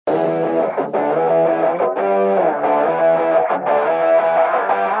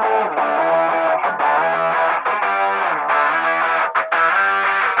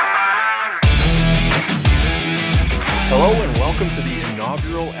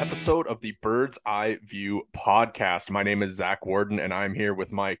episode of the Bird's Eye View podcast. My name is Zach Warden, and I'm here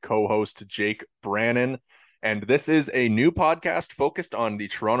with my co-host, Jake Brannon. And this is a new podcast focused on the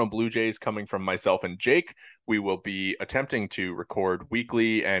Toronto Blue Jays, coming from myself and Jake. We will be attempting to record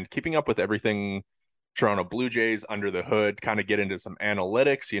weekly and keeping up with everything Toronto Blue Jays under the hood, kind of get into some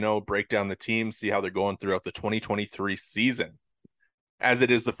analytics, break down the team, see how they're going throughout the 2023 season. As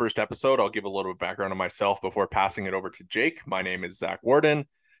it is the first episode, I'll give a little bit of background on myself before passing it over to Jake. My name is Zach Warden.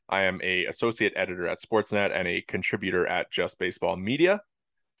 I am an associate editor at Sportsnet and a contributor at Just Baseball Media.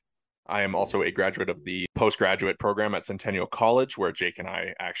 I am also a graduate of the postgraduate program at Centennial College, where Jake and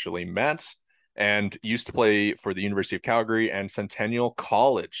I actually met, and used to play for the University of Calgary and Centennial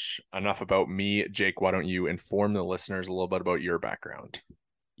College. Enough about me. Jake, why don't you inform the listeners a little bit about your background?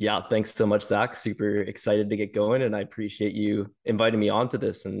 Yeah, thanks so much, Zach. Super excited to get going, and I appreciate you inviting me on to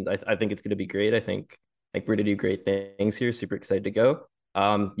this. And I think it's going to be great. I think we're going to do great things here. Super excited to go.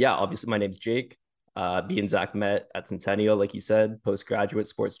 Yeah, obviously my name's Jake. Me and Zach met at Centennial, like you said, postgraduate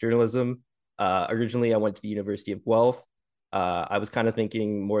sports journalism. Originally, I went to the University of Guelph. I was kind of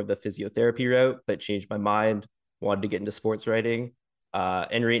thinking more of the physiotherapy route, but changed my mind. Wanted to get into sports writing.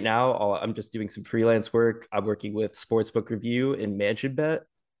 And right now, I'm just doing some freelance work. I'm working with Sportsbook Review and Mansion Bet.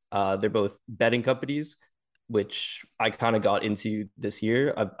 They're both betting companies, which I kind of got into this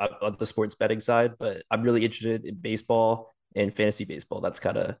year on the sports betting side, but I'm really interested in baseball and fantasy baseball. That's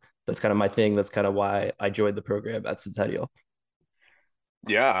kind of my thing. That's kind of why I joined the program at Centennial.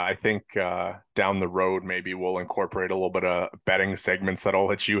 Yeah, I think down the road, maybe we'll incorporate a little bit of betting segments that I'll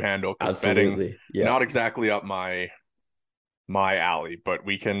let you handle, because betting, Absolutely. Yeah. not exactly up my alley, but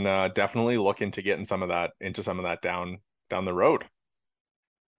we can definitely look into getting some of that down the road.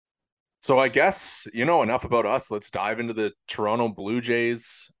 So I guess, enough about us. Let's dive into the Toronto Blue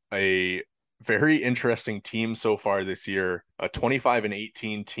Jays, a very interesting team so far this year, a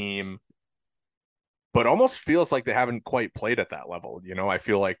 25-18 team, but almost feels like they haven't quite played at that level. I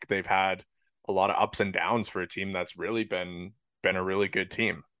feel like they've had a lot of ups and downs for a team that's really been a really good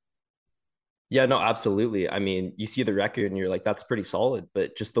team. Yeah, no, absolutely. I mean, you see the record and you're like, that's pretty solid,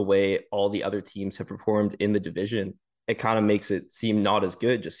 but just the way all the other teams have performed in the division, it kind of makes it seem not as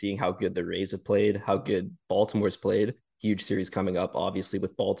good, just seeing how good the Rays have played, how good Baltimore's played. Huge series coming up, obviously,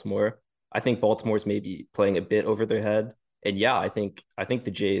 with Baltimore. I think Baltimore's maybe playing a bit over their head. And yeah, I think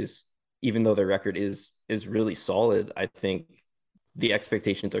the Jays, even though their record is really solid, I think the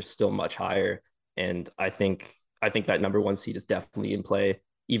expectations are still much higher. And I think that number one seed is definitely in play,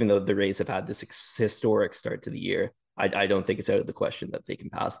 even though the Rays have had this historic start to the year. I don't think it's out of the question that they can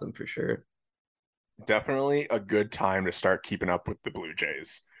pass them for sure. Definitely a good time to start keeping up with the Blue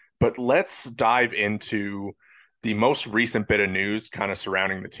Jays. But let's dive into the most recent bit of news kind of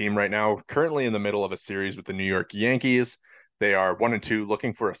surrounding the team right now. Currently in the middle of a series with the New York Yankees. They are 1-2,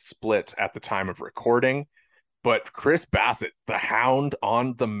 looking for a split at the time of recording. But Chris Bassitt, the Hound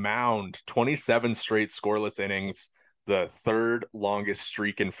on the mound, 27 straight scoreless innings, the third longest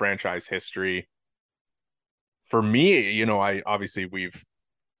streak in franchise history. For me, I obviously we've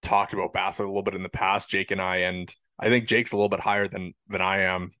talked about Bassitt a little bit in the past, Jake and and I think Jake's a little bit higher than I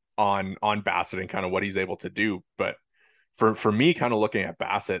am on Bassitt and kind of what he's able to do. But for me, kind of looking at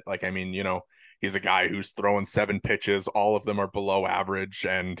Bassitt, like, I mean, he's a guy who's throwing 7 pitches, all of them are below average,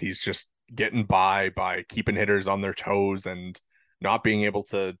 and he's just getting by keeping hitters on their toes and not being able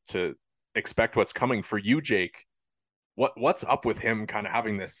to expect what's coming. For you, Jake, what's up with him kind of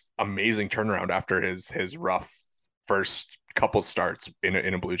having this amazing turnaround after his rough first couple starts in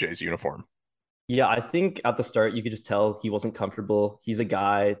a Blue Jays uniform? Yeah, I think at the start you could just tell he wasn't comfortable. He's a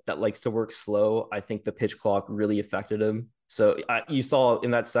guy that likes to work slow. I think the pitch clock really affected him. So you saw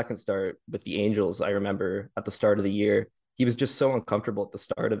in that second start with the Angels, I remember at the start of the year, he was just so uncomfortable at the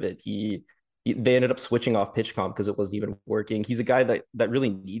start of it. They ended up switching off pitch comp because it wasn't even working. He's a guy that really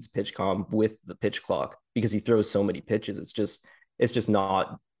needs pitch comp with the pitch clock because he throws so many pitches. It's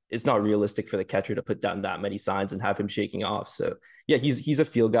not realistic for the catcher to put down that many signs and have him shaking off. So yeah, he's a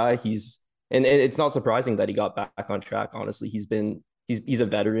field guy. And it's not surprising that he got back on track. Honestly, he's a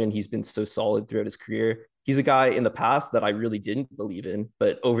veteran. He's been so solid throughout his career. He's a guy in the past that I really didn't believe in,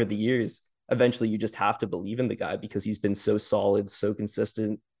 but over the years, eventually you just have to believe in the guy because he's been so solid, so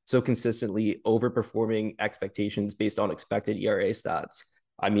consistent, so consistently overperforming expectations based on expected ERA stats.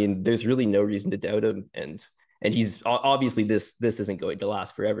 I mean, there's really no reason to doubt him. And he's obviously this isn't going to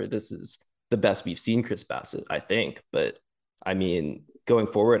last forever. This is the best we've seen Chris Bassitt, I think. But I mean, going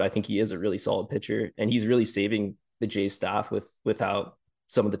forward, I think he is a really solid pitcher, and he's really saving the Jays staff with how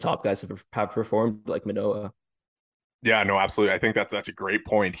some of the top guys have performed, like Manoah. Yeah, no, absolutely. I think that's a great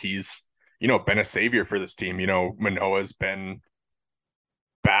point. He's been a savior for this team. Manoa's been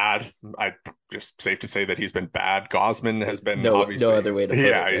bad. I just safe to say that he's been bad. Gosman has There's been no obviously, other way to put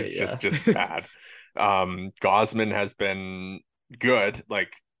yeah, it, right? he's Yeah. just bad. Gosman has been good.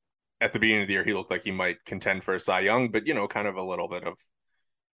 Like at the beginning of the year, he looked like he might contend for a Cy Young, but kind of a little bit of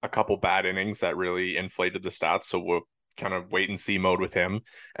a couple bad innings that really inflated the stats. So we'll kind of wait and see mode with him.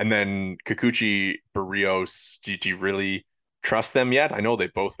 And then Kikuchi, Barrios, do you really trust them yet? I know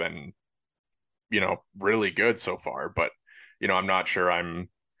they've both been, really good so far, but I'm not sure I'm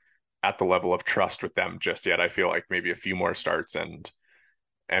at the level of trust with them just yet. I feel like maybe a few more starts and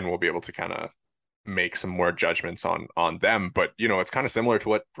we'll be able to kind of make some more judgments on them. But it's kind of similar to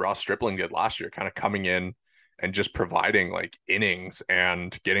what Ross Stripling did last year, kind of coming in and just providing like innings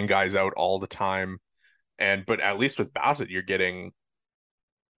and getting guys out all the time. And but at least with Bassitt, you're getting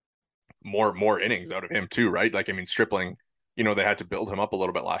more innings out of him too, right? Like I mean, Stripling, they had to build him up a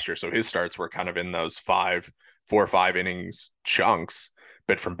little bit last year, so his starts were kind of in those 4 or 5 innings chunks.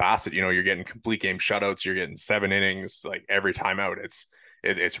 But from Bassitt, you're getting complete game shutouts, you're getting 7 innings like every time out.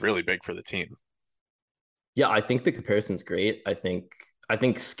 It's really big for the team. Yeah, I think the comparison's great. I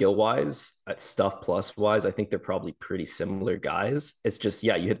think skill wise, stuff plus wise, I think they're probably pretty similar guys. It's just,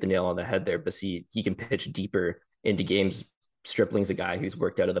 yeah, you hit the nail on the head there. Bassitt, he can pitch deeper into games. Stripling's a guy who's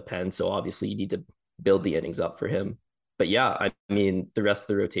worked out of the pen, so obviously you need to build the innings up for him. But yeah, I mean the rest of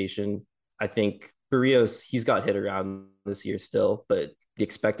the rotation, I think Barrios, he's got hit around this year still, but the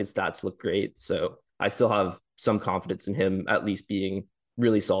expected stats look great. So I still have some confidence in him at least being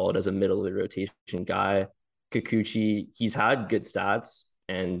really solid as a middle of the rotation guy. Kikuchi, he's had good stats,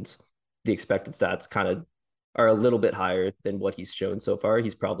 and the expected stats kind of are a little bit higher than what he's shown so far.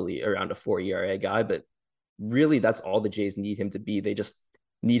 He's probably around a 4 ERA guy, but really that's all the Jays need him to be. They just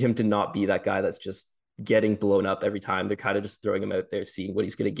need him to not be that guy that's just getting blown up every time. They're kind of just throwing him out there, seeing what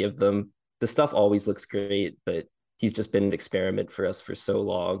he's going to give them. The stuff always looks great, but he's just been an experiment for us for so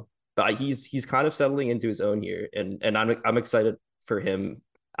long. But he's kind of settling into his own here, and I'm excited for him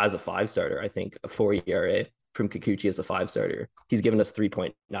as a 5 starter. I think a 4 ERA from Kikuchi as a 5 starter. He's given us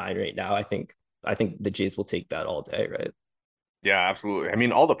 3.9 right now. I think the Jays will take that all day, right? Yeah, absolutely. I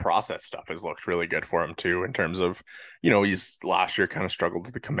mean, all the process stuff has looked really good for him too, in terms of, he's last year kind of struggled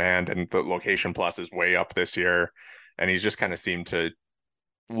with the command and the location plus is way up this year. And he's just kind of seemed to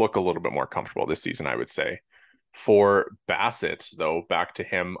look a little bit more comfortable this season, I would say. For Bassitt, though, back to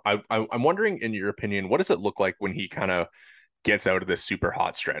him, I'm wondering, in your opinion, what does it look like when he kind of gets out of this super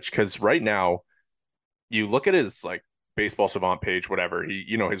hot stretch? Because right now, you look at his like baseball savant page, whatever,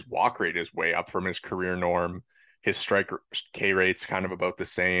 his walk rate is way up from his career norm. His strike K rate's kind of about the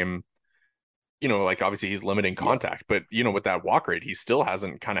same. Like obviously he's limiting Yeah. contact, but with that walk rate, he still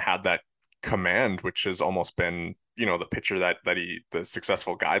hasn't kind of had that command, which has almost been, the pitcher the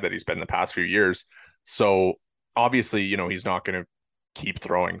successful guy that he's been the past few years. So obviously, he's not going to keep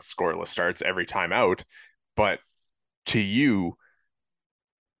throwing scoreless starts every time out. But to you,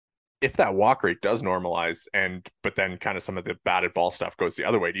 if that walk rate does normalize but then kind of some of the batted ball stuff goes the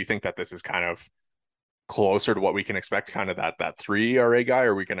other way, do you think that this is kind of closer to what we can expect, kind of that 3 ERA guy,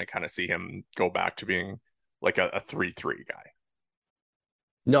 or are we going to kind of see him go back to being like a 3-3 guy?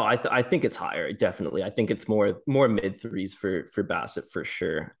 No, I think it's higher, definitely. I think it's more mid threes for Bassitt for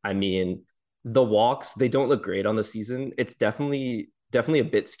sure. I mean, the walks, they don't look great on the season. It's definitely a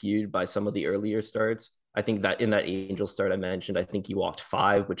bit skewed by some of the earlier starts. I think that in that Angel start I mentioned, I think he walked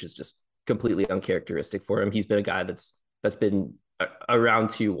 5, which is just completely uncharacteristic for him. He's been a guy that's been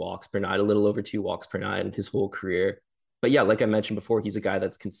around 2 walks per night, a little over 2 walks per night his whole career. But yeah, like I mentioned before, he's a guy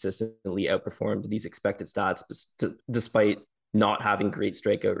that's consistently outperformed these expected stats despite not having great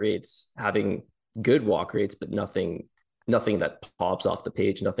strikeout rates, having good walk rates, but nothing that pops off the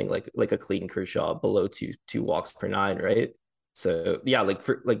page, nothing like a Clayton Kershaw below two walks per nine, right? So yeah, like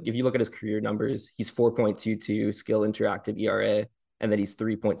if you look at his career numbers, he's 4.22 skill interactive ERA, and then he's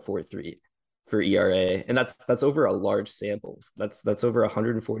 3.43 for ERA, and that's over a large sample. That's over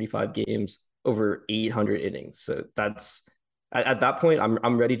 145 games, over 800 innings. So that's at that point,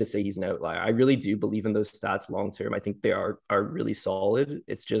 I'm ready to say he's an outlier. I really do believe in those stats long term. I think they are really solid.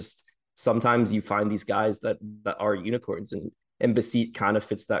 It's just sometimes you find these guys that are unicorns, and Bassitt kind of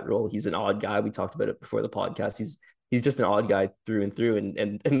fits that role. He's an odd guy. We talked about it before the podcast. He's just an odd guy through and through,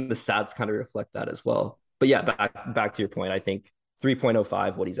 and the stats kind of reflect that as well. But yeah, back to your point, I think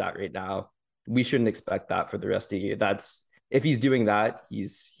 3.05, what he's at right now, we shouldn't expect that for the rest of the year. That's if he's doing that,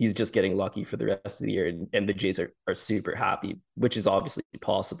 he's just getting lucky for the rest of the year, and the Jays are super happy, which is obviously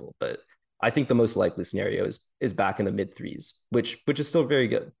possible. But I think the most likely scenario is back in the mid threes, which is still very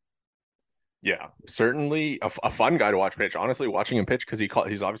good. Yeah, certainly a fun guy to watch pitch. Honestly, watching him pitch because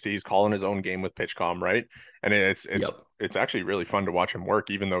he's calling his own game with PitchCom, right? And Yep. it's actually really fun to watch him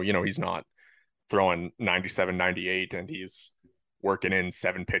work, even though he's not throwing 97, 98, and he's working in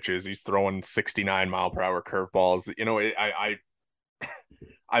 7 pitches. He's throwing 69 mile per hour curveballs.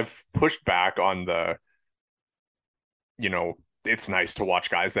 I've pushed back on the you know it's nice to watch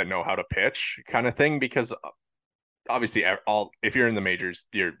guys that know how to pitch kind of thing because obviously all if you're in the majors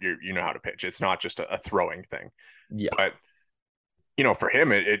you know how to pitch. It's not just a throwing thing. Yeah. But for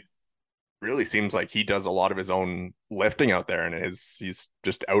him, it really seems like he does a lot of his own lifting out there, and he's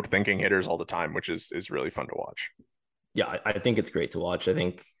just out thinking hitters all the time, which is really fun to watch. Yeah, I think it's great to watch. I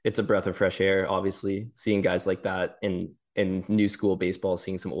think it's a breath of fresh air, obviously, seeing guys like that in new school baseball,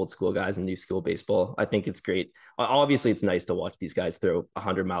 seeing some old school guys in new school baseball. I think it's great. Obviously, it's nice to watch these guys throw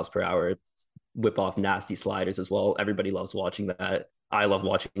 100 miles per hour, whip off nasty sliders as well. Everybody loves watching that. I love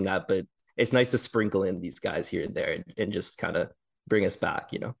watching that, but it's nice to sprinkle in these guys here and there and just kind of bring us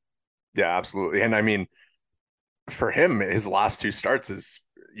back, you know? Yeah, absolutely. And I mean, for him, his last 2 starts is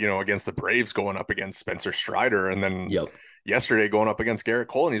against the Braves, going up against Spencer Strider, and then Yep. yesterday going up against Garrett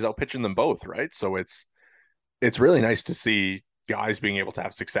Cole, and he's out pitching them both, right? So it's really nice to see guys being able to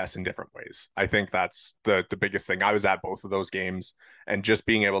have success in different ways. I think that's the biggest thing. I was at both of those games, and just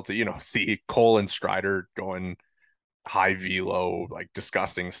being able to see Cole and Strider going high velo, like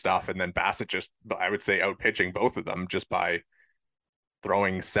disgusting stuff, and then Bassitt just, I would say, out pitching both of them just by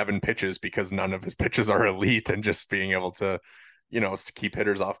throwing 7 pitches because none of his pitches are elite, and just being able to keep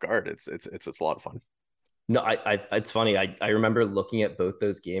hitters off guard. It's a lot of fun. No, it's funny. I remember looking at both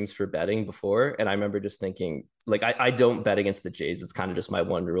those games for betting before, and I remember just thinking, like, I don't bet against the Jays. It's kind of just my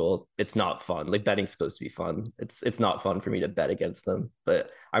one rule. It's not fun. Like betting's supposed to be fun. It's not fun for me to bet against them.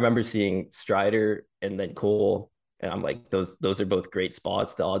 But I remember seeing Strider and then Cole, and I'm like, those are both great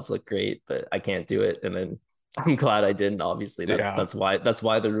spots. The odds look great, but I can't do it. And then I'm glad I didn't. Obviously, that's Yeah. that's why that's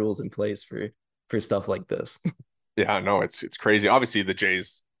why the rules in place for stuff like this. Yeah, no, it's crazy. Obviously, the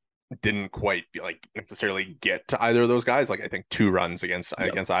Jays didn't quite like necessarily get to either of those guys. Like I think 2 runs Yep.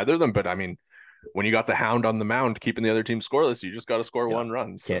 against either of them. But I mean, when you got the Hound on the mound keeping the other team scoreless, you just got to score Yeah. 1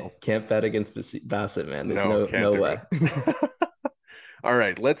 run. Can't So can't bet against Bassitt, man. There's no, can't no do way. it. All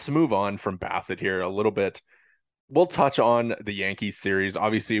right, let's move on from Bassitt here a little bit. We'll touch on the Yankees series.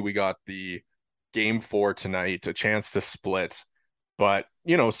 Obviously, we got the game 4 tonight, a chance to split. But,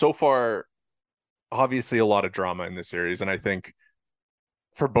 so far, obviously a lot of drama in this series. And I think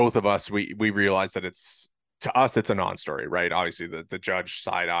for both of us, we realize that to us it's a non-story, right? Obviously the judge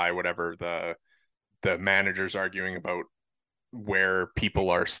side eye, whatever, the managers arguing about where people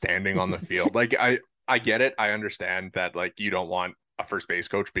are standing on the field. Like I get it. I understand that like you don't want a first base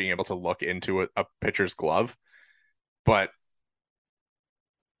coach being able to look into a pitcher's glove, but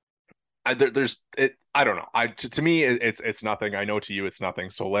there's it. I don't know. To me it's nothing. I know to you it's nothing.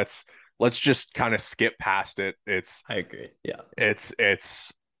 So let's just kind of skip past it. I agree. Yeah,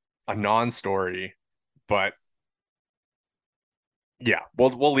 It's a non-story, but yeah,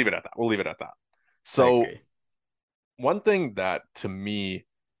 we'll leave it at that. We'll leave it at that. I So agree. one thing that to me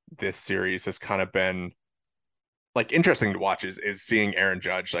this series has kind of been like interesting to watch is seeing Aaron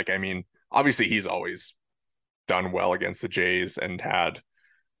Judge. Like, I mean, obviously he's always done well against the Jays and had,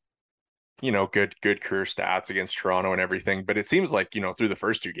 good career stats against Toronto and everything. But it seems like, through the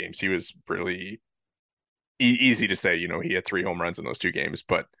first 2 games, he was really easy to say, he had 3 home runs in those 2 games.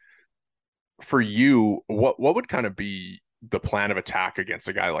 But for you, what would kind of be the plan of attack against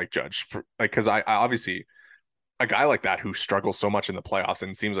a guy like Judge? For, like, because I obviously a guy like that who struggles so much in the playoffs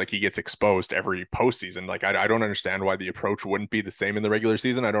and seems like he gets exposed every postseason. Like I don't understand why the approach wouldn't be the same in the regular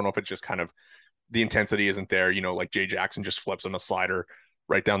season. I don't know if it's just kind of the intensity isn't there. Like Jay Jackson just flips him a slider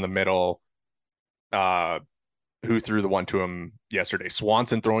right down the middle. Uh, who threw the one to him yesterday?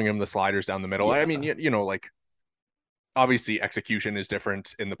 Swanson throwing him the sliders down the middle. I mean, Yeah. like obviously execution is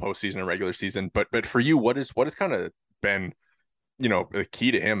different in the postseason and regular season, but for you, what has kind of been the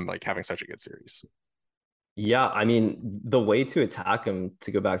key to him like having such a good series? Yeah, I mean, the way to attack him,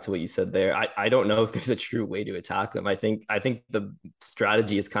 to go back to what you said there, I don't know if there's a true way to attack him. I think the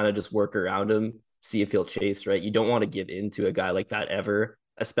strategy is kind of just work around him, see if he'll chase, right? You don't want to give in to a guy like that ever,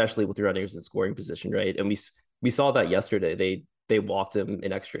 especially with runners in scoring position, right? And we saw that yesterday. They walked him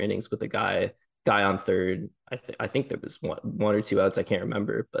in extra innings with a guy on third. I think there was one or 2 outs, I can't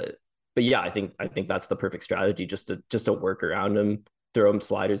remember, but yeah, I think that's the perfect strategy, just to work around him, throw him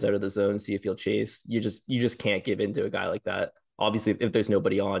sliders out of the zone, see if he'll chase. You just can't give in to a guy like that. Obviously, if there's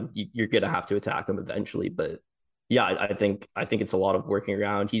nobody on, you're gonna have to attack him eventually. But yeah, I think it's a lot of working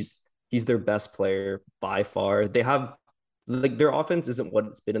around. He's their best player by far. They have like their offense isn't what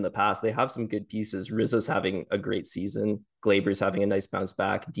it's been in the past. They have some good pieces. Rizzo's having a great season. Glaber's having a nice bounce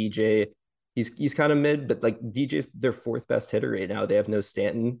back. DJ, he's kind of mid, but like DJ's their fourth best hitter right now. They have no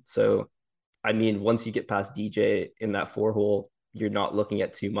Stanton. So I mean, once you get past DJ in that four hole, you're not looking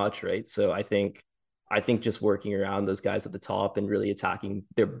at too much, right? So I think just working around those guys at the top and really attacking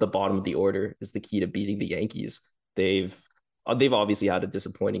the bottom of the order is the key to beating the Yankees. They've they've obviously had a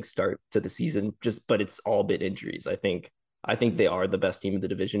disappointing start to the season, just but it's all been injuries. I think they are the best team in the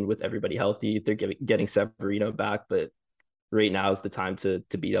division with everybody healthy. They're getting Severino back, but right now is the time to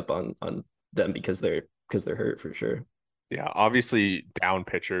beat up on them because they're hurt for sure. Yeah, obviously down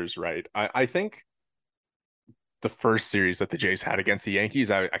pitchers, right? I think the first series that the Jays had against the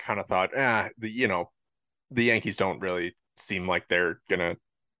Yankees, I kind of thought, the Yankees don't really seem like they're gonna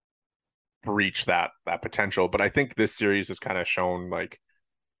reach that potential. But I think this series has kind of shown like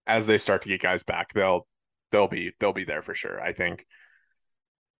as they start to get guys back, they'll be there for sure. I think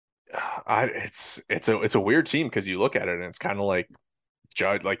it's a weird team because you look at it and it's kind of like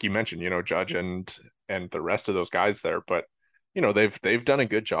Judge, like you mentioned, Judge and the rest of those guys there, but they've done a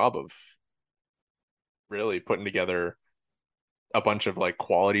good job of really putting together a bunch of like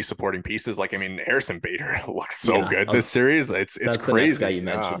quality supporting pieces. Like I mean, Harrison Bader looks so Yeah, good this series. It's that's the next guy crazy. you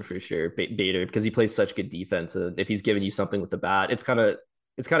Yeah, mentioned for sure, Bader, because he plays such good defense. And if he's giving you something with the bat, it's kind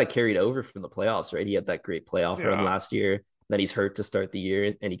of carried over from the playoffs, right? He had that great playoff run yeah, last year. Then he's hurt to start the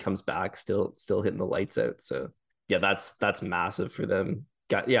year, and he comes back still hitting the lights out. So yeah, that's massive for them.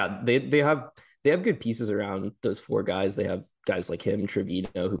 Yeah, they have good pieces around those four guys. They have guys like him,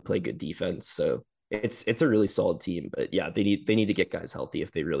 Trevino, who play good defense. So it's a really solid team. But yeah, they need to get guys healthy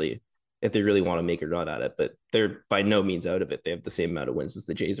if they really want to make a run at it. But they're by no means out of it. They have the same amount of wins as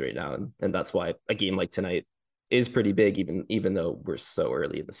the Jays right now, and that's why a game like tonight is pretty big, even though we're so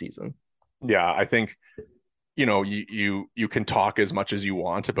early in the season. yeah. I think you can talk as much as you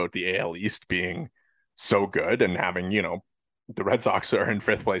want about the AL East being so good and having the Red Sox are in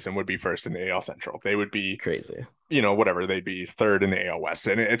fifth place and would be first in the AL Central. They would be Crazy. whatever, they'd be third in the AL West.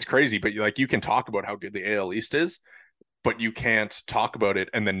 And it's crazy, but like you can talk about how good the AL East is, but you can't talk about it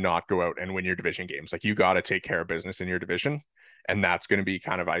and then not go out and win your division games. Like you got to take care of business in your division. And that's going to be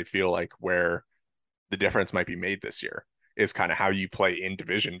kind of, I feel like, where the difference might be made this year is kind of how you play in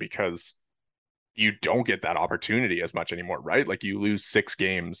division because you don't get that opportunity as much anymore, right? Like you lose 6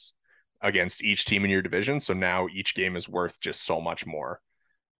 games against each team in your division. So now each game is worth just so much more.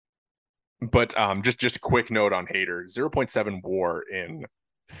 But just a quick note on Hader, 0.7 WAR in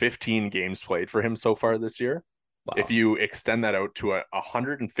 15 games played for him so far this year. If Wow. you extend that out to a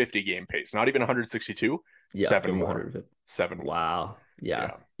 150 game pace, not even 162, Yeah, give 7 him WAR, 150. 7 WAR. Wow. Yeah.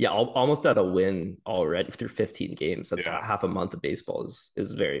 Yeah, Yeah, almost at a win already through 15 games. That's yeah, half a month of baseball is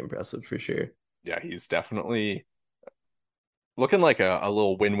very impressive for sure. yeah. He's definitely looking like a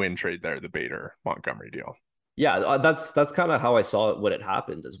little win-win trade there, the Bader Montgomery deal. Yeah, that's kind of how I saw it when it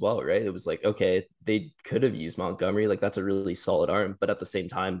happened as well, right? It was like, okay, they could have used Montgomery, like that's a really solid arm, but at the same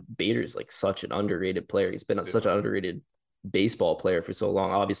time, Bader's like such an underrated player. He's been such Yeah. an underrated baseball player for so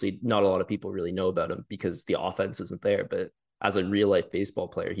long. Obviously, not a lot of people really know about him because the offense isn't there, but as a real life baseball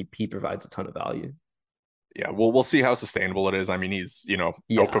player, he provides a ton of value. Yeah, we'll see how sustainable it is. I mean, he's, Yeah.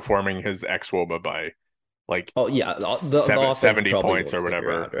 outperforming his ex-Woba by like Oh yeah, the seven, offense 70 probably points won't or stick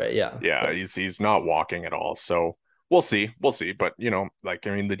whatever. around, right? Yeah, Yeah, but he's not walking at all. So we'll see. We'll see. But like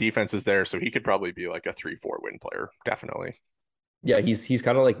I mean, the defense is there, so he could probably be like a 3-4 win player. Definitely. yeah, he's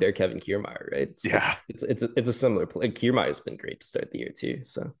kind of like their Kevin Kiermaier, right? It's Yeah. it's it's it's a, it's a similar play. Kiermaier's been great to start the year too.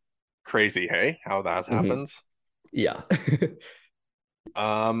 So Crazy, hey, how that mhm. happens. Yeah.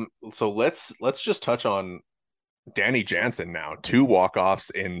 So let's just touch on Danny Jansen now. 2 walk-offs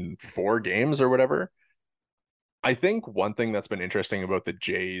in 4 games or whatever. I think one thing that's been interesting about the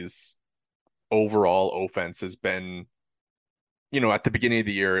Jays overall offense has been, at the beginning of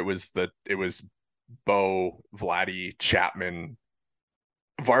the year, it was Bo, Vladdy, Chapman.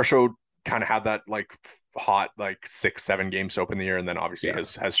 Varsho kind of had that like hot like 6, 7 games to open the year, and then obviously Yeah.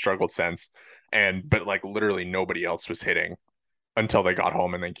 has struggled since. And but like literally nobody else was hitting until they got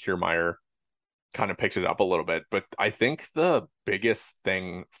home, and then Kiermaier kind of picked it up a little bit. But I think the biggest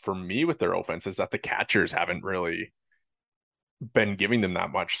thing for me with their offense is that the catchers haven't really been giving them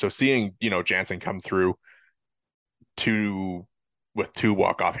that much. So seeing, Jansen come through two with 2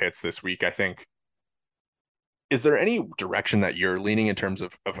 walk-off hits this week, I think is there any direction that you're leaning in terms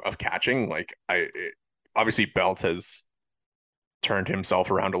of catching? Like obviously Belt has turned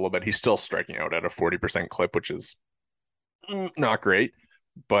himself around a little bit. He's still striking out at a 40% clip, which is not great,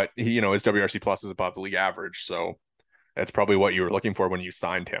 but his WRC plus is above the league average. So that's probably what you were looking for when you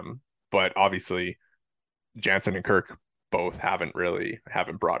signed him. But obviously Jansen and Kirk both haven't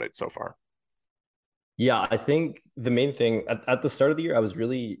brought it so far. Yeah, I think the main thing at the start of the year, I was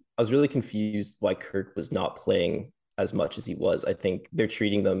really confused why Kirk was not playing as much as he was. I think they're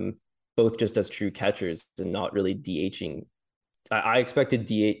treating them both just as true catchers and not really DHing. I expected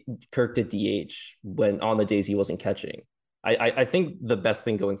Kirk to DH when on the days he wasn't catching. I think the best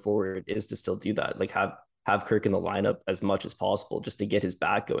thing going forward is to still do that. Like have Kirk in the lineup as much as possible just to get his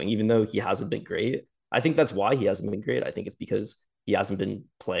bat going, even though he hasn't been great. I think that's why he hasn't been great. I think it's because he hasn't been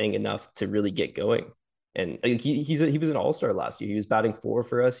playing enough to really get going. And he was an all-star last year. He was batting four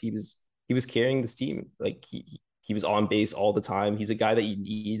for us. He was carrying this team. Like he was on base all the time. He's a guy that you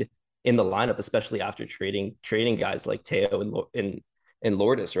need in the lineup, especially after trading guys like Teo and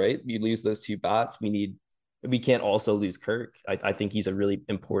Lourdes, right? You lose those two bats. We can't also lose Kirk. I think he's a really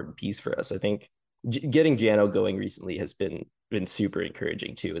important piece for us. I think getting Jano going recently has been super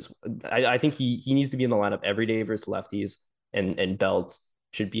encouraging too. I think he needs to be in the lineup every day versus lefties, and Belt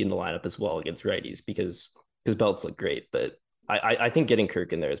should be in the lineup as well against righties because Belts look great. But I think getting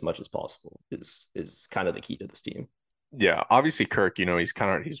Kirk in there as much as possible is kind of the key to this team. Yeah, obviously Kirk,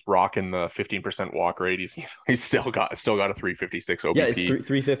 he's rocking the 15% walk rate. He's still got a 356 Yeah, it's OBP.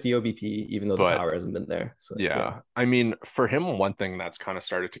 350 OBP, even though the But power hasn't been there. So yeah, yeah, I mean, for him, one thing that's kind of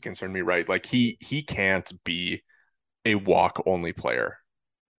started to concern me, right? Like he can't be a walk only player.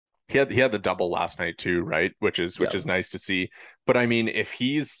 He had the double last night too, right? Which yeah, is nice to see. But I mean, if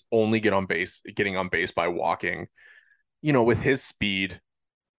he's only getting on base by walking, with his speed,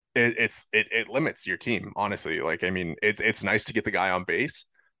 it limits your team, honestly. Like, I mean, it's nice to get the guy on base,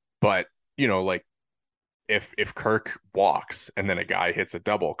 but like if Kirk walks and then a guy hits a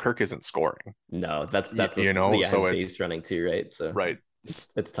double, Kirk isn't scoring. no, that's the yeah his So base it's running too, right? So right.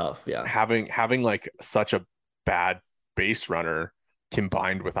 it's tough. Yeah, Having like such a bad base runner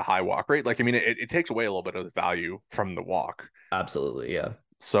combined with a high walk rate, like I mean, it takes away a little bit of the value from the walk. absolutely. Yeah,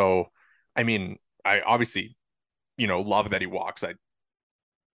 So, I mean, I obviously, love that he walks.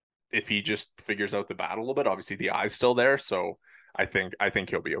 If he just figures out the bat a little bit, obviously the eye's still there. So I think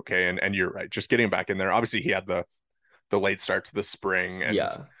he'll be okay. And you're right, just getting back in there. Obviously, he had the late start to the spring and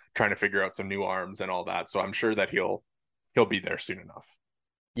yeah. trying to figure out some new arms and all that. So I'm sure that he'll be there soon enough.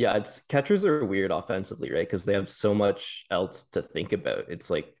 Yeah, it's catchers are weird offensively, right? Because they have so much else to think about. It's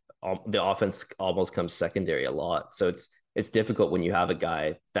like the offense almost comes secondary a lot. So it's difficult when you have a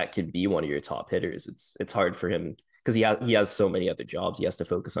guy that could be one of your top hitters. It's hard for him because he has so many other jobs. He has to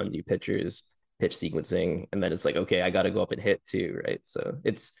focus on new pitchers, pitch sequencing, and then it's like, okay, I got to go up and hit too, right? So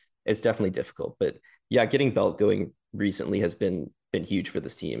it's definitely difficult. But yeah, getting Belt going recently has been huge for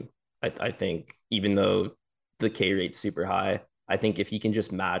this team. I think even though the K rate's super high, I think if he can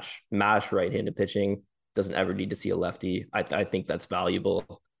just mash right-handed pitching, doesn't ever need to see a lefty. I think that's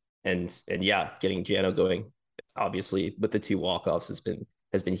valuable. And yeah, getting Jano going, obviously with the two walk-offs has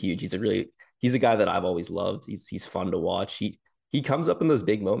been huge. He's a guy that I've always loved. He's fun to watch. He comes up in those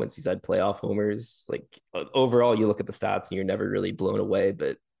big moments. He's had playoff homers. Like overall, you look at the stats and you're never really blown away,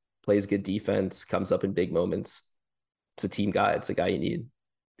 but plays good defense, comes up in big moments. It's a team guy. It's a guy you need.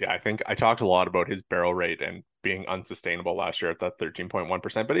 Yeah, I think I talked a lot about his barrel rate and being unsustainable last year at that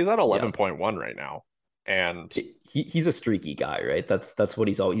 13.1%, but he's at Yeah. 11.1 right now. And He's a streaky guy, right? That's what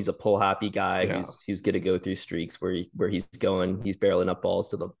he's all. He's a pull happy guy yeah, who's gonna go through streaks where he's going. He's barreling up balls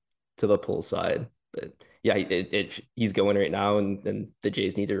to the pull side. But yeah, he's going right now, and the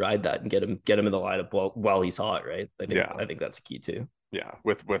Jays need to ride that and get him in the lineup while he's hot, right? I think yeah, I think that's key too. yeah.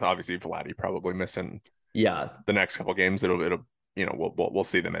 With obviously Vladdy probably missing Yeah, the next couple games, it'll we'll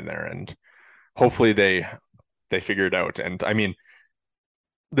see them in there and hopefully they figure it out. And I mean,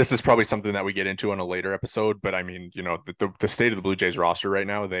 this is probably something that we get into on a later episode, but I mean, the state of the Blue Jays roster right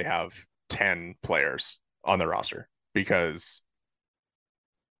now, they have 10 players on the roster because,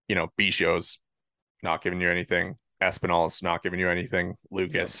 Biggio's not giving you anything. Espinal's not giving you anything. yep,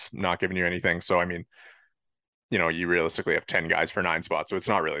 Lucas not giving you anything. So, I mean, you realistically have 10 guys for 9 spots. So it's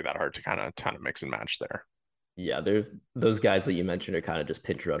not really that hard to kind of mix and match there. yeah. There's those guys that you mentioned are kind of just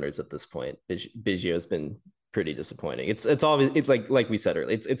pinch runners at this point. Biggio's been pretty disappointing. It's obvious. It's like we said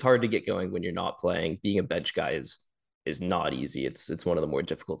earlier. It's hard to get going when you're not playing. Being a bench guy is not easy. It's one of the more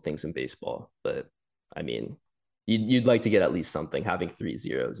difficult things in baseball. But I mean, you'd like to get at least something. Having 3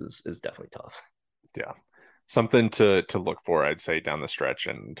 zeros is definitely tough. Yeah. Something to look for, I'd say, down the stretch.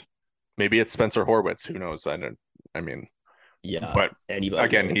 And maybe it's Spencer Horwitz. Who knows? I mean, Yeah, but anybody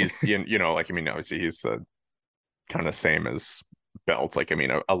again, really. he's, like, I mean, obviously he's kind of same as Belt. Like, I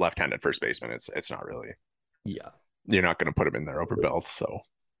mean, a left-handed first baseman, it's not really, Yeah. you're not going to put him in there over Belt. So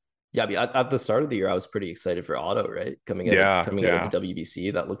Yeah, I mean, at the start of the year, I was pretty excited for Otto, right? Coming out of yeah, coming out of the yeah,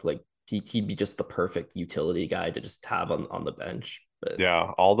 WBC, that looked like he'd be just the perfect utility guy to just have on the bench. But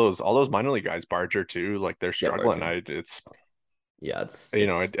Yeah, all those minor league guys, Barger too, like they're yeah, struggling. Barger. It's Yeah, it's you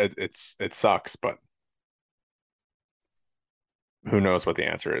know it's it sucks, but who knows what the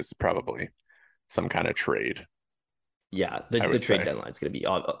answer is? Probably some kind of trade, yeah, I the would trade say. deadline is going to be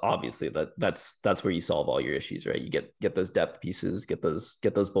obviously that's where you solve all your issues, right? You get those depth pieces, get those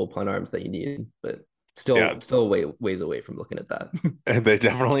bullpen arms that you need, but Yeah, still ways away from looking at that. they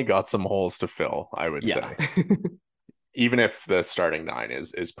definitely got some holes to fill, I would Yeah, say. Even if the starting nine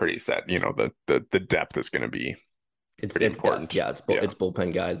is pretty set, the depth is going to be pretty it's depth. important. Yeah, Yeah, it's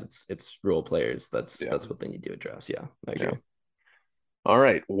bullpen guys. It's role players. yeah, That's what they need to address. Yeah, I yeah. agree. All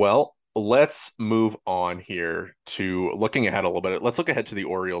right. Well, let's move on here to looking ahead a little bit. Let's look ahead to the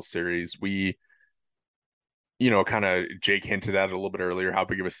Orioles series. Kind of Jake hinted at it a little bit earlier how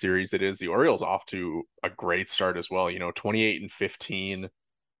big of a series it is. The Orioles off to a great start as well. 28 and 15,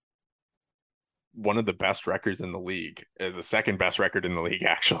 one of the best records in the league, the second best record in the league,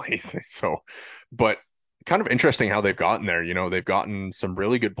 actually. So, but kind of interesting how they've gotten there. They've gotten some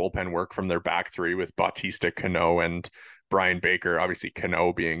really good bullpen work from their back three with Bautista, Cano, and Brian Baker. Obviously,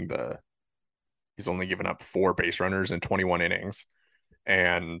 Cano being he's only given up 4 base runners in 21 innings.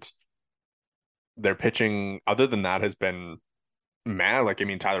 And their pitching, other than that, has been mad. Like, I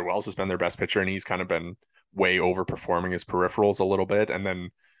mean, Tyler Wells has been their best pitcher, and he's kind of been way overperforming his peripherals a little bit. And then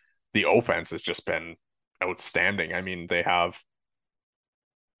the offense has just been outstanding. I mean, they have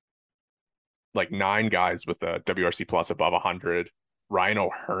like 9 guys with a WRC plus above 100. Ryan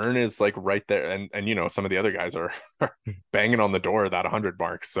O'Hearn is like right there, and some of the other guys are banging on the door of that 100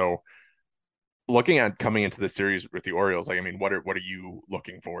 mark. So looking at coming into the series with the Orioles, like I mean, what are you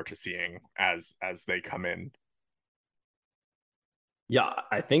looking forward to seeing as they come in? Yeah,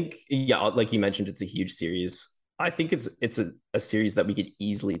 I think like you mentioned, it's a huge series. I think it's a series that we could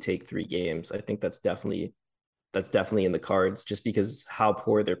easily take 3 games. I think that's definitely in the cards just because how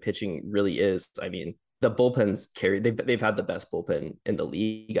poor their pitching really is. I mean, the bullpens carry they've had the best bullpen in the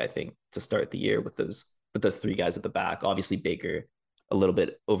league, I think, to start the year with those 3 guys at the back. Obviously Baker a little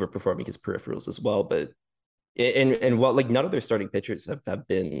bit overperforming his peripherals as well, but and what like none of their starting pitchers have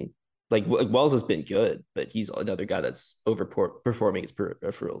been like Wells has been good, but he's another guy that's overperforming his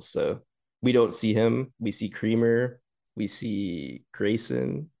peripherals. So we don't see him. We see Creamer, we see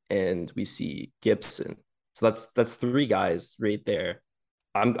Grayson, and we see Gibson. So that's 3 guys right there.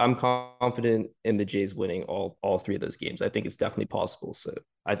 I'm confident in the Jays winning all 3 of those games. I think it's definitely possible. So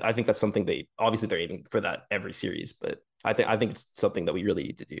I think that's something they're aiming for that every series, but I think it's something that we really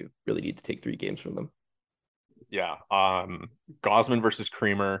need to do. Really need to take 3 games from them. Yeah, Gosman versus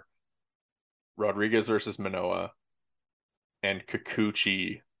Creamer, Rodriguez versus Manoa, and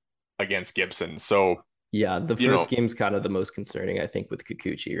Kikuchi against Gibson. So Yeah, the you first know, game's kind of the most concerning, I think, with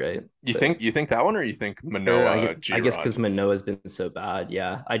Kikuchi, right? you But think you think that one, or you think I guess Manoa I G guess Rod? because Manoa's been so bad.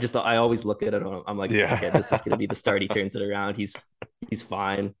 Yeah, I always look at it. I'm like, okay, this is Yeah, gonna be the start. He turns it around. He's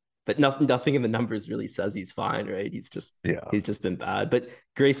fine, but nothing in the numbers really says he's fine, right? yeah. He's just been bad. But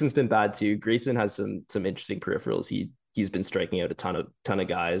Grayson's been bad too. Grayson has some interesting peripherals. He's been striking out a ton of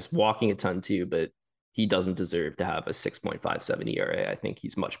guys, walking a ton too, but he doesn't deserve to have a 6.57 ERA. I think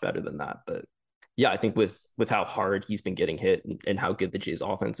he's much better than that. But yeah, I think with how hard he's been getting hit and how good the Jays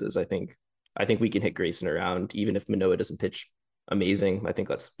offense is, I think we can hit Grayson around, even if Manoa doesn't pitch amazing. I think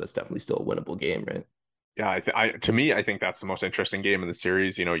that's definitely still a winnable game, right? Yeah, to me, I think that's the most interesting game in the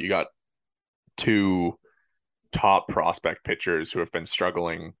series. You got 2 top prospect pitchers who have been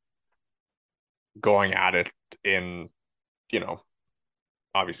struggling going at it in, you know,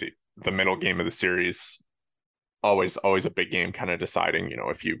 obviously the middle game of the series. Always a big game, kind of deciding,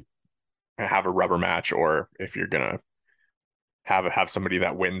 if you have a rubber match or if you're gonna have somebody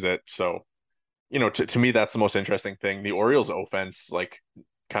that wins it. So, to me, that's the most interesting thing. The Orioles offense, like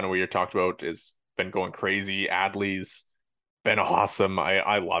kind of what you talked about, is been going crazy. Adley's been awesome.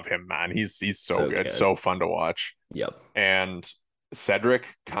 I love him, man. He's so So good, good. so fun to watch. Yep. And Cedric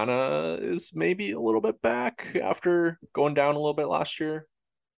kind of is maybe a little bit back after going down a little bit last year.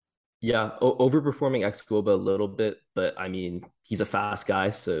 Yeah, overperforming Xwoba a little bit, but I mean, he's a fast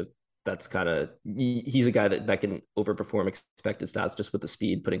guy, so that's kind of he's a guy that can overperform expected stats just with the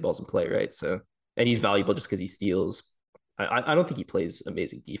speed, putting balls in play, right? So, and he's valuable just because he steals. I don't think he plays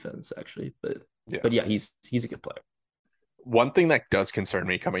amazing defense actually, but Yeah. yeah, he's a good player. One thing that does concern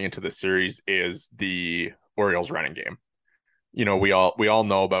me coming into this series is the Orioles running game. We all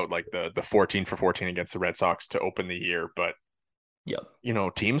know about like the 14 for 14 against the Red Sox to open the year, but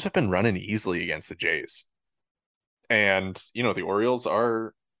Yep. teams have been running easily against the Jays. And the Orioles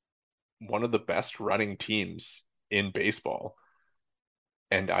are one of the best running teams in baseball.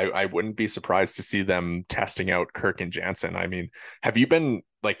 And I wouldn't be surprised to see them testing out Kirk and Jansen. I mean, have you been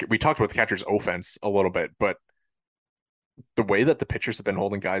like we talked about the catcher's offense a little bit, but the way that the pitchers have been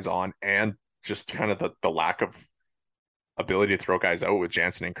holding guys on and just kind of the lack of ability to throw guys out with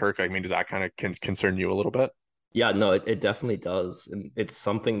Jansen and Kirk, I mean, does that kind of concern you a little bit? Yeah, no, it definitely does. And it's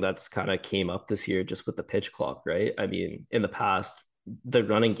something that's kind of came up this year just with the pitch clock, right? I mean, in the past, the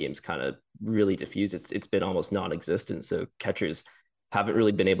running game's kind of really diffused. It's been almost non-existent. So catchers haven't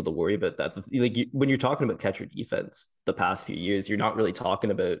really been able to worry about that. When you're talking about catcher defense the past few years, you're not really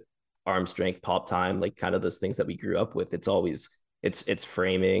talking about arm strength, pop time, like kind of those things that we grew up with. It's always it's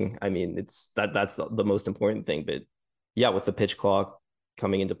framing. I mean, that's the most important thing. But yeah, with the pitch clock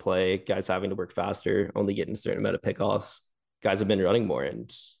coming into play, guys having to work faster, only getting a certain amount of pickoffs. Guys have been running more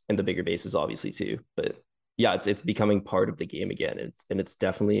and the bigger bases obviously too. But yeah, it's becoming part of the game again. It's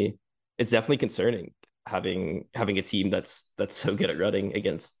definitely concerning having a team that's so good at running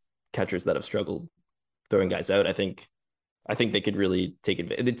against catchers that have struggled throwing guys out. I think they could really take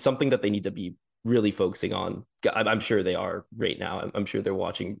advantage. It's something that they need to be really focusing on. I'm sure they are right now. I'm sure they're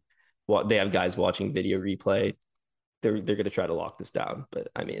watching. What they have guys watching video replay. They're going to try to lock this down. But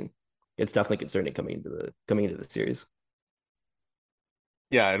I mean, it's definitely concerning coming into the series.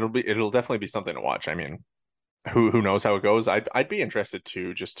 Yeah, it'll definitely be something to watch. I mean, who knows how it goes? I'd be interested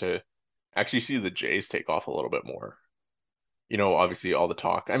too, just to actually see the Jays take off a little bit more. Obviously all the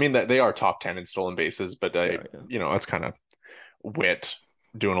talk. I mean that they are top 10 in stolen bases, but They are, yeah. that's kind of Witt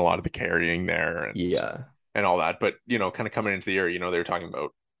doing a lot of the carrying there Yeah, and all that. But kind of coming into the year, they were talking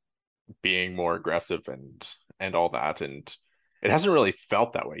about being more aggressive and all that, and it hasn't really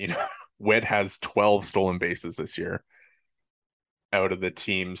felt that way. Witt has 12 stolen bases this year out of the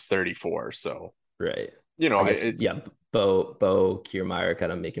team's 34. So right. I I guess yeah. Bo Kiermaier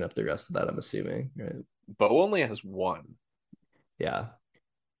kind of making up the rest of that. I'm assuming, right? Bo only has one. Yeah,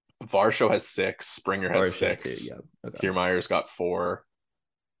 Varsho has six. Springer has Varsho too. six. Yeah. Okay. Kiermaier's got four.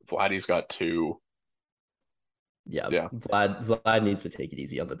 Vladdy's got two. Yeah, Yeah. Vlad needs to take it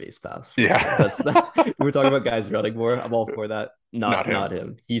easy on the base pass for sure. Yeah. That's that. We're talking about guys running more. I'm all for that. Not Not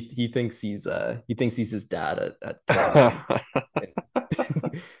him. him. He thinks he's his dad at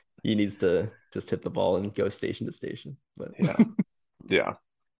 21. He needs to just hit the ball and go station to station. But Yeah. Yeah.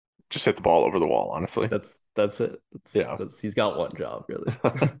 Just hit the ball over the wall, honestly. that's it. Yeah. He's got one job really.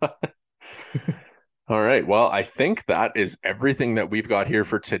 All right. Well, I think that is everything that we've got here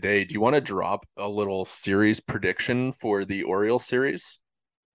for today. Do you want to drop a little series prediction for the Orioles series?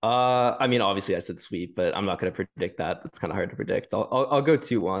 I mean, obviously I said sweep, but I'm not going to predict that. That's kind of hard to predict. I'll go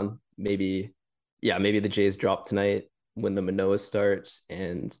 2-1. Maybe, yeah, maybe the Jays drop tonight when the Manoa start,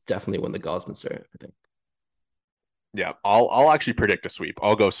 and definitely when the Gosman start. I think. Yeah, I'll actually predict a sweep.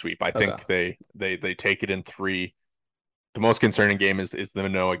 I'll go sweep. I Okay. think they take it in three. The most concerning game is the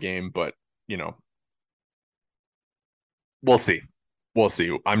Manoa game, but you know, we'll see. We'll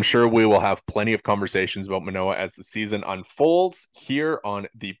see. I'm sure we will have plenty of conversations about Manoa as the season unfolds here on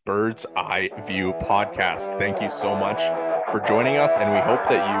the Bird's Eye View podcast. Thank you so much for joining us, and we hope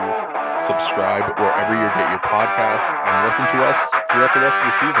that you subscribe wherever you get your podcasts and listen to us throughout the rest of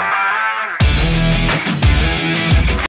the season.